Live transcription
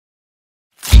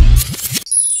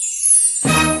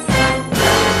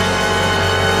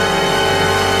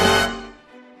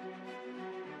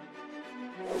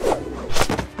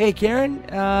Hey Karen,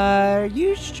 are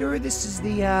you sure this is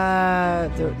the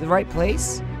right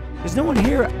place? There's no one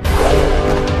here.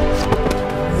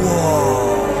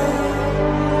 Whoa.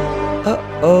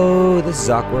 Uh-oh, this is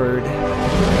awkward. Who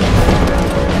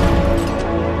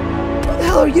the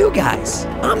hell are you guys?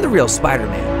 I'm the real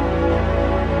Spider-Man.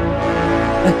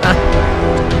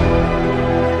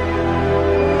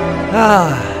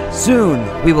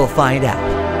 Soon we will find out.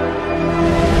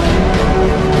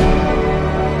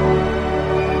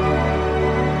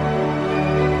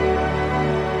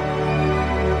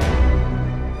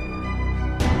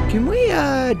 Can we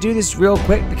do this real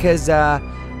quick because I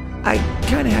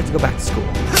kind of have to go back to school.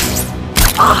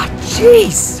 Ah,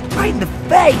 jeez! Right in the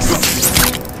face!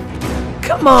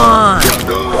 Come on!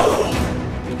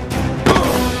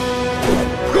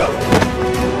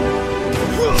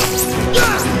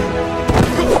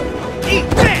 Eat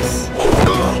this!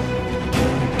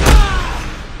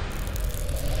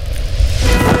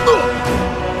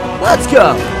 Let's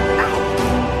go!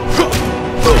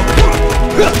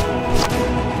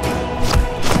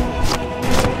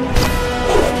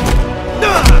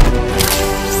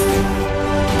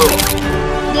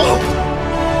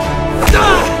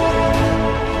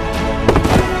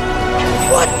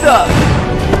 What the?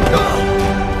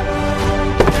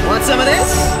 Want some of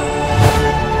this?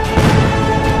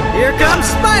 Here comes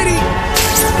Spidey!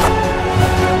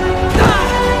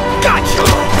 Gotcha!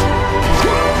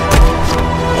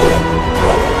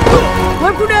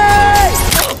 One grenade!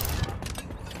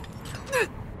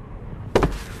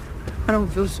 I don't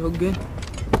feel so good.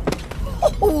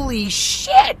 Holy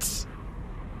shit!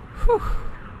 Whew.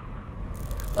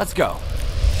 Let's go.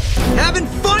 Having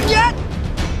fun yet?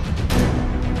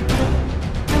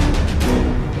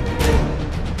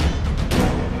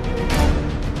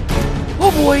 Oh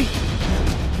boy!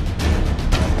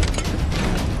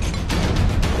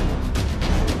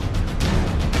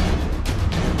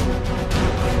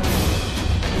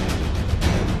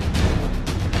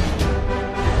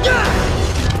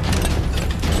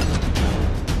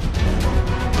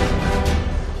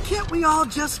 Can't we all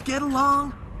just get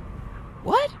along?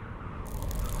 What?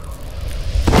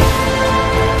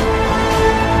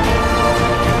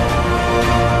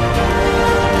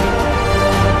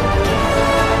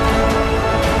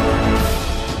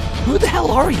 Who the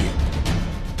hell are you?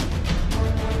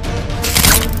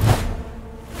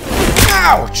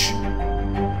 Ouch!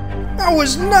 That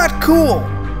was not cool.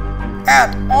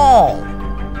 At all.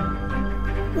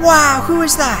 Wow, who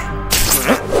is that?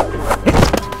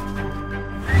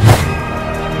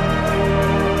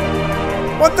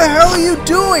 What the hell are you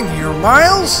doing here,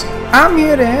 Miles? I'm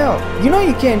here to help. You know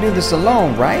you can't do this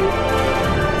alone, right?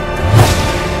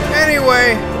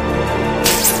 Anyway.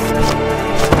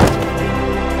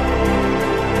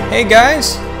 Hey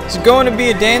guys, is it going to be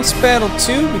a dance battle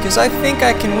too? Because I think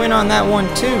I can win on that one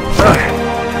too.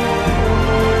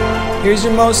 Here's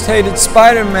your most hated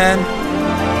Spider-Man.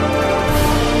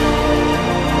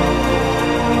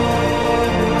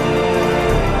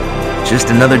 Just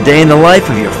another day in the life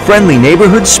of your friendly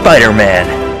neighborhood Spider-Man.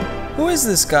 Who is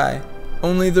this guy?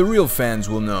 Only the real fans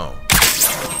will know.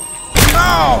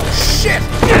 Oh, shit!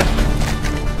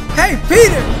 Hey,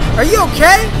 Peter! Are you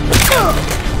okay?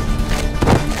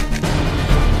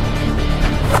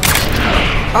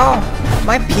 Oh,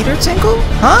 my Peter tinkle?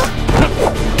 Huh?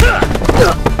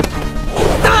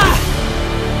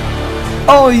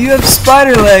 Oh, you have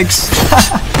spider legs.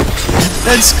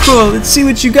 That's cool. Let's see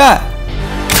what you got.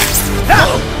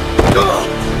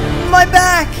 My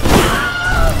back!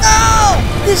 No!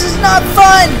 This is not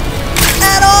fun!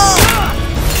 At all!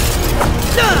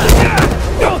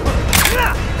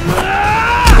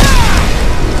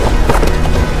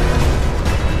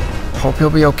 Hope he'll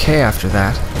be okay after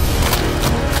that.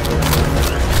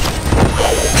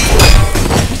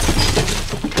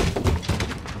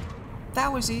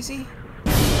 That was easy.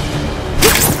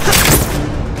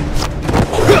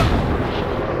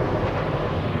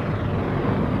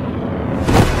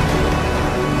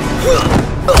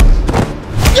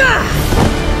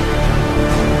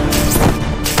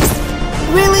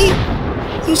 Really?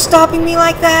 You stopping me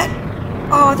like that?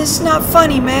 Oh, this is not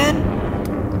funny, man.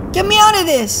 Get me out of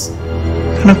this!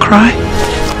 Gonna cry?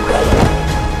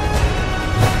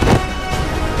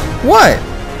 What?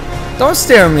 Don't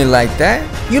stare at me like that.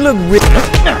 You look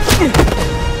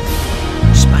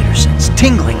Spider sense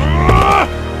tingling.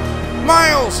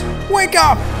 Miles! Wake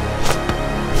up!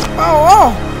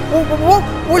 Oh!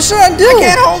 What should I do? I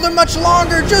can't hold it much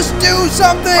longer. Just do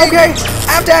something! Okay,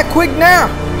 I'm that quick now.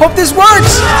 Hope this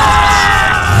works!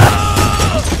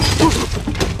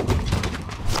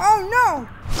 Oh no!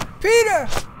 Peter!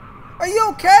 Are you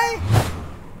okay?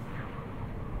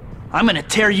 I'm gonna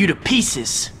tear you to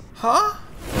pieces. Huh?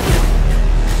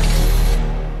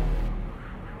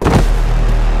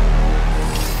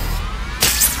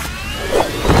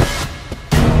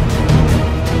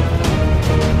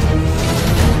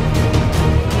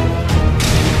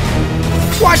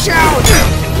 Watch out!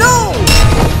 No!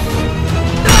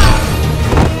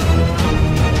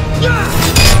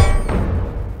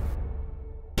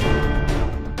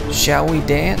 Shall we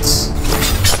dance?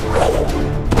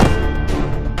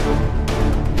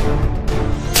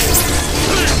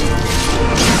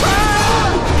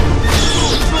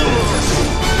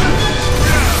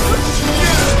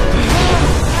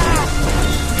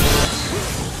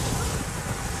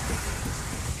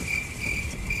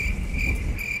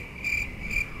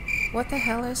 What the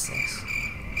hell is this?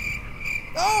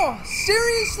 Oh,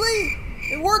 seriously?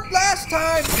 It worked last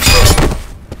time!